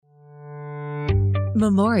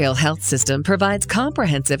Memorial Health System provides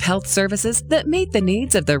comprehensive health services that meet the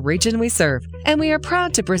needs of the region we serve, and we are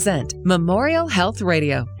proud to present Memorial Health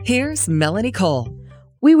Radio. Here's Melanie Cole.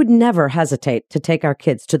 We would never hesitate to take our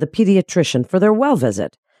kids to the pediatrician for their well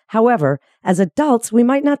visit. However, as adults, we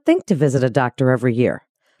might not think to visit a doctor every year.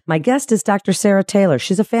 My guest is Dr. Sarah Taylor.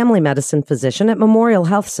 She's a family medicine physician at Memorial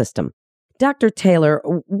Health System. Dr. Taylor,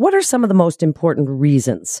 what are some of the most important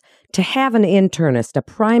reasons to have an internist, a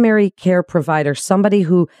primary care provider, somebody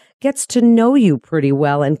who gets to know you pretty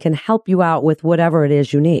well and can help you out with whatever it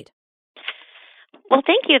is you need? Well,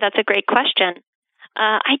 thank you. That's a great question.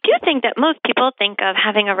 I do think that most people think of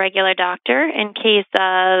having a regular doctor in case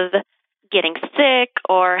of getting sick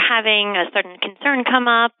or having a certain concern come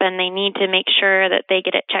up, and they need to make sure that they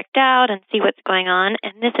get it checked out and see what's going on.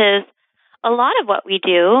 And this is a lot of what we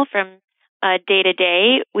do from day to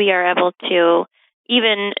day. We are able to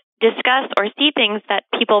even discuss or see things that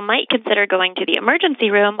people might consider going to the emergency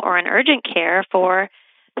room or an urgent care for,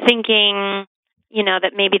 thinking,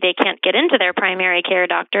 that maybe they can't get into their primary care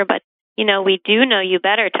doctor, but, we do know you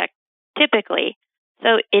better typically.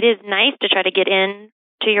 So it is nice to try to get in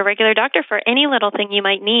to your regular doctor for any little thing you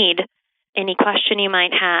might need, any question you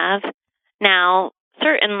might have. Now,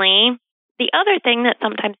 certainly, the other thing that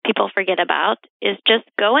sometimes people forget about is just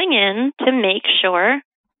going in to make sure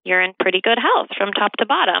you're in pretty good health from top to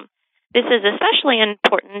bottom. This is especially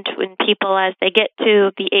important when people, as they get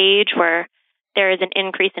to the age where there is an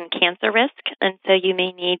increase in cancer risk, and so you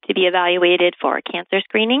may need to be evaluated for cancer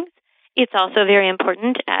screenings. It's also very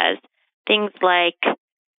important as things like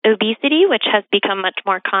obesity, which has become much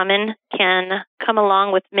more common, can come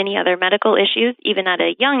along with many other medical issues, even at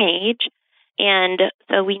a young age. And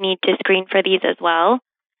so we need to screen for these as well.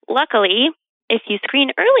 Luckily, if you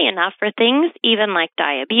screen early enough for things, even like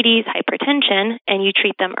diabetes, hypertension, and you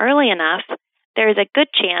treat them early enough, there's a good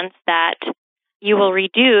chance that you will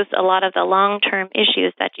reduce a lot of the long-term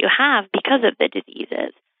issues that you have because of the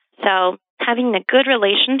diseases. So having a good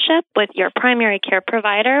relationship with your primary care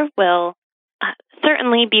provider will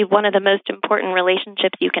certainly be one of the most important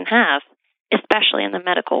relationships you can have, especially in the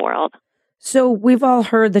medical world. So we've all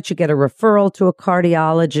heard that you get a referral to a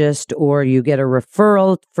cardiologist or you get a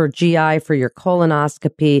referral for GI for your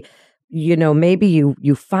colonoscopy. Maybe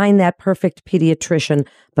you find that perfect pediatrician,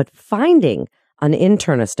 but finding an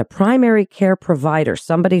internist, a primary care provider,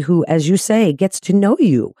 somebody who, as you say, gets to know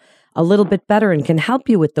you a little bit better and can help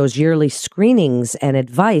you with those yearly screenings and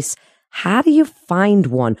advice. How do you find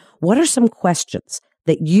one? What are some questions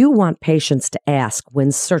that you want patients to ask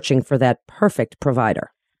when searching for that perfect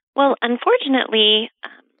provider? Well, unfortunately,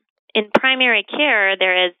 in primary care,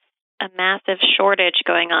 there is a massive shortage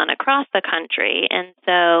going on across the country. And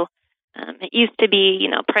so it used to be,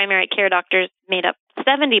 primary care doctors made up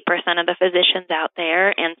 70% of the physicians out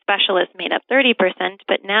there and specialists made up 30%.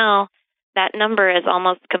 But now that number is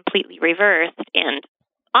almost completely reversed. And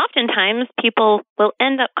oftentimes people will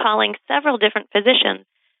end up calling several different physicians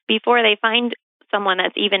before they find someone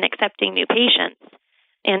that's even accepting new patients.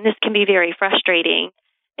 And this can be very frustrating.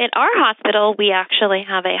 At our hospital, we actually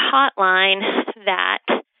have a hotline that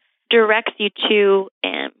directs you to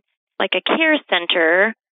like a care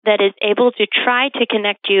center that is able to try to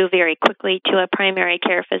connect you very quickly to a primary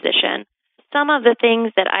care physician. Some of the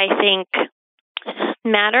things that I think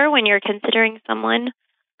matter when you're considering someone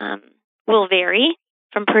will vary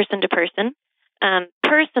from person to person.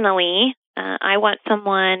 Personally, I want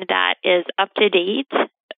someone that is up to date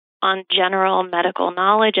on general medical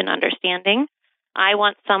knowledge and understanding. I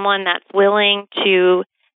want someone that's willing to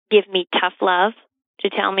give me tough love, to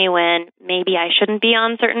tell me when maybe I shouldn't be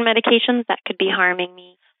on certain medications that could be harming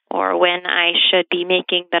me, or when I should be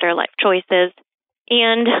making better life choices.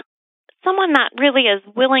 And someone that really is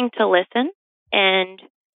willing to listen and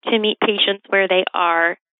to meet patients where they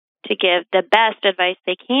are, to give the best advice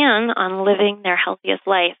they can on living their healthiest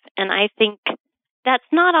life. And I think that's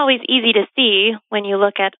not always easy to see when you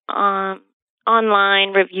look at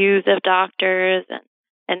online reviews of doctors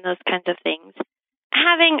and those kinds of things.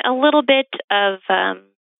 Having a little bit of,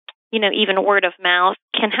 even word of mouth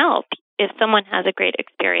can help. If someone has a great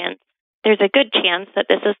experience, there's a good chance that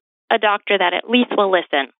this is a doctor that at least will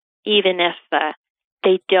listen, even if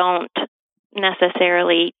they don't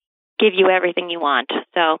necessarily give you everything you want.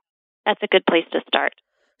 So that's a good place to start.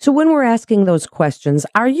 So when we're asking those questions,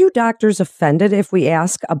 are you doctors offended if we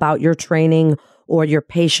ask about your training or your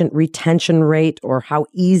patient retention rate or how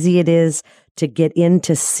easy it is to get in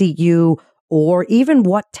to see you, or even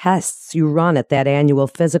what tests you run at that annual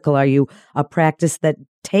physical? Are you a practice that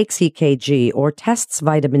takes EKG or tests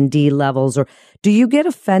vitamin D levels? Or do you get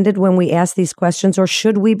offended when we ask these questions, or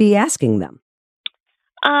should we be asking them?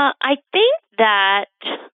 I think that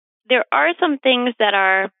there are some things that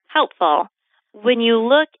are helpful. When you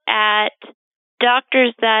look at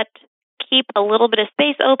doctors that keep a little bit of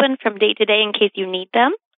space open from day to day in case you need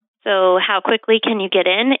them, so how quickly can you get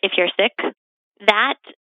in if you're sick? That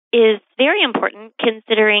is very important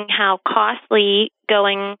considering how costly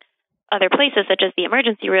going other places such as the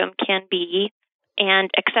emergency room can be,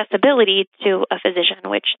 and accessibility to a physician,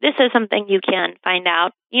 which this is something you can find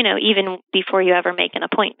out, even before you ever make an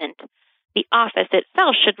appointment. The office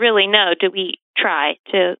itself should really know, do we try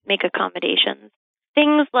to make accommodations?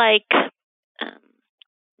 Things like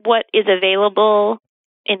what is available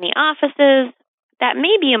in the offices, that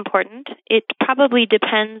may be important. It probably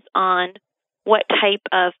depends on what type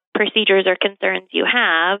of procedures or concerns you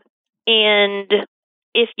have. And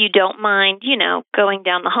if you don't mind, going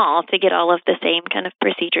down the hall to get all of the same kind of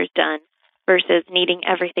procedures done versus needing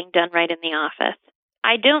everything done right in the office.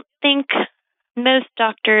 I don't think most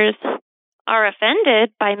doctors are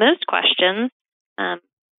offended by most questions.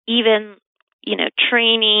 Even,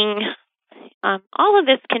 training, all of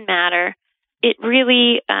this can matter. It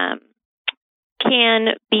really can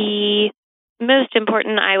be most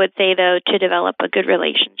important, I would say, though, to develop a good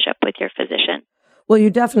relationship with your physician. Well, you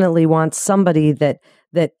definitely want somebody that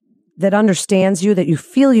understands you, that you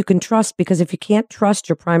feel you can trust, because if you can't trust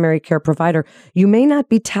your primary care provider, you may not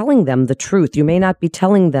be telling them the truth. You may not be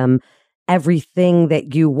telling them everything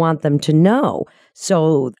that you want them to know.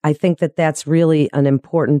 So I think that that's really an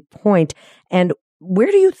important point. And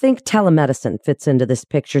where do you think telemedicine fits into this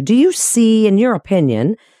picture? Do you see, in your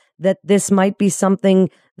opinion, that this might be something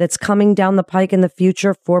that's coming down the pike in the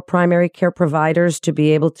future for primary care providers to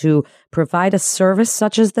be able to provide a service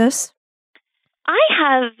such as this? I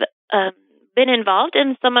have been involved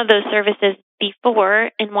in some of those services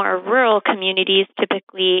before in more rural communities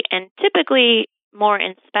typically more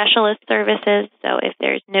in specialist services. So if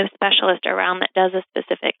there's no specialist around that does a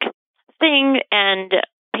specific thing, and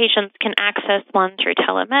patients can access one through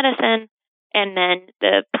telemedicine, and then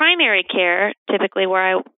the primary care, typically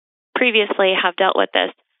where I previously have dealt with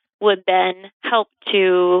this, would then help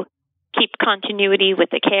to keep continuity with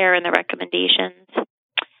the care and the recommendations.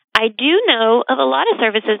 I do know of a lot of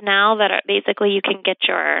services now that are basically you can get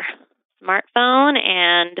your smartphone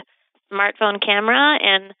and smartphone camera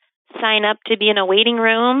and sign up to be in a waiting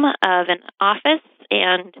room of an office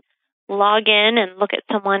and log in and look at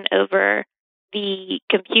someone over the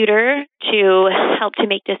computer to help to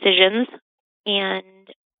make decisions and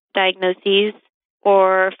diagnoses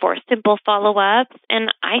or for simple follow-ups.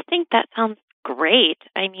 And I think that sounds great.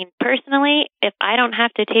 I mean, personally, if I don't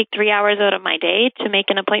have to take 3 hours out of my day to make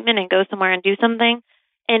an appointment and go somewhere and do something,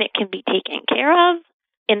 and it can be taken care of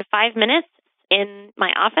in 5 minutes in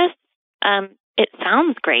my office, it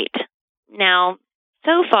sounds great. Now,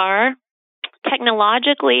 so far,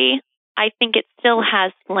 technologically, I think it still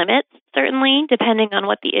has limits, certainly, depending on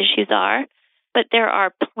what the issues are. But there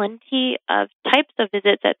are plenty of types of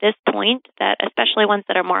visits at this point, that, especially ones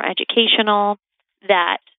that are more educational,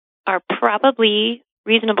 that are probably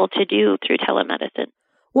reasonable to do through telemedicine.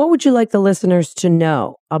 What would you like the listeners to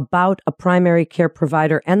know about a primary care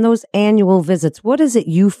provider and those annual visits? What is it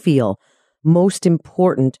you feel most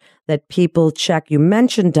important that people check? You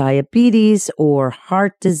mentioned diabetes or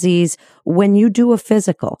heart disease. When you do a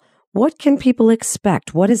physical, what can people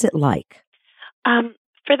expect? What is it like?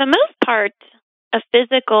 For the most part, a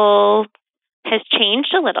physical has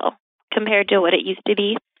changed a little compared to what it used to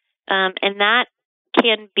be. And that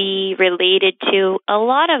can be related to a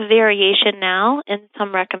lot of variation now in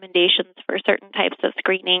some recommendations for certain types of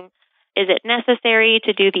screening. Is it necessary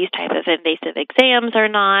to do these type of invasive exams or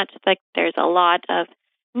not? Like, there's a lot of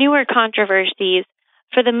newer controversies.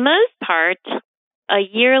 For the most part, a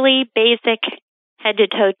yearly basic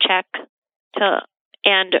head-to-toe check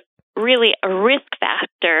and really a risk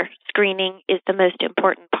factor screening is the most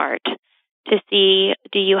important part, to see,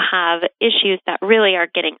 do you have issues that really are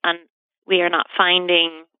we are not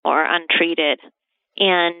finding or untreated.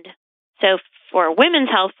 And so for women's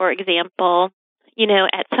health, for example,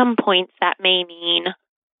 at some points that may mean,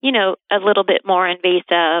 a little bit more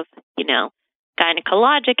invasive,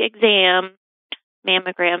 gynecologic exam,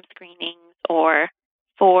 mammogram screenings, or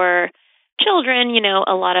for children,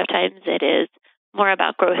 a lot of times it is more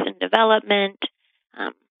about growth and development.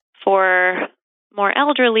 For more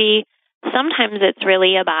elderly, sometimes it's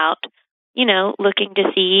really about, looking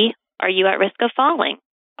to see, are you at risk of falling?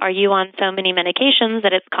 Are you on so many medications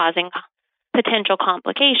that it's causing potential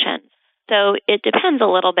complications? So it depends a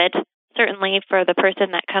little bit, certainly for the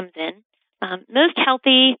person that comes in. Most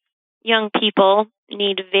healthy young people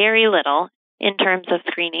need very little in terms of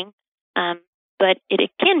screening, but it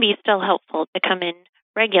can be still helpful to come in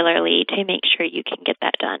regularly to make sure you can get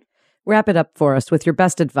that done. Wrap it up for us with your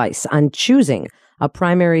best advice on choosing a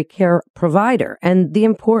primary care provider and the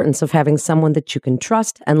importance of having someone that you can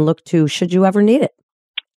trust and look to should you ever need it.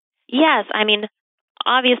 Yes,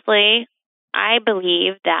 obviously, I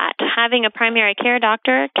believe that having a primary care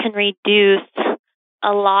doctor can reduce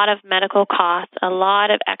a lot of medical costs, a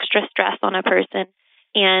lot of extra stress on a person,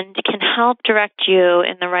 and can help direct you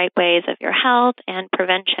in the right ways of your health and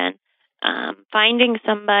prevention. Finding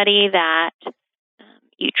somebody that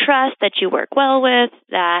you trust, that you work well with,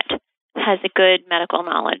 that has a good medical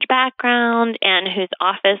knowledge background, and whose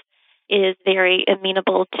office is very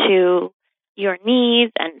amenable to your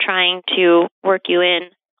needs and trying to work you in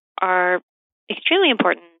are extremely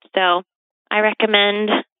important. So I recommend,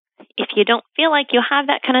 if you don't feel like you have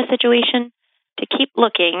that kind of situation, to keep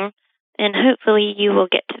looking, and hopefully you will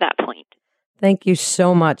get to that point. Thank you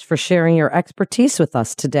so much for sharing your expertise with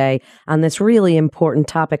us today on this really important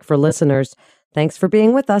topic for listeners. Thanks for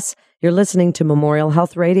being with us. You're listening to Memorial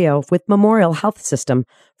Health Radio with Memorial Health System.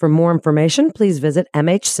 For more information, please visit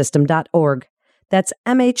mhsystem.org. That's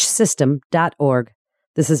mhsystem.org.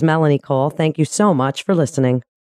 This is Melanie Cole. Thank you so much for listening.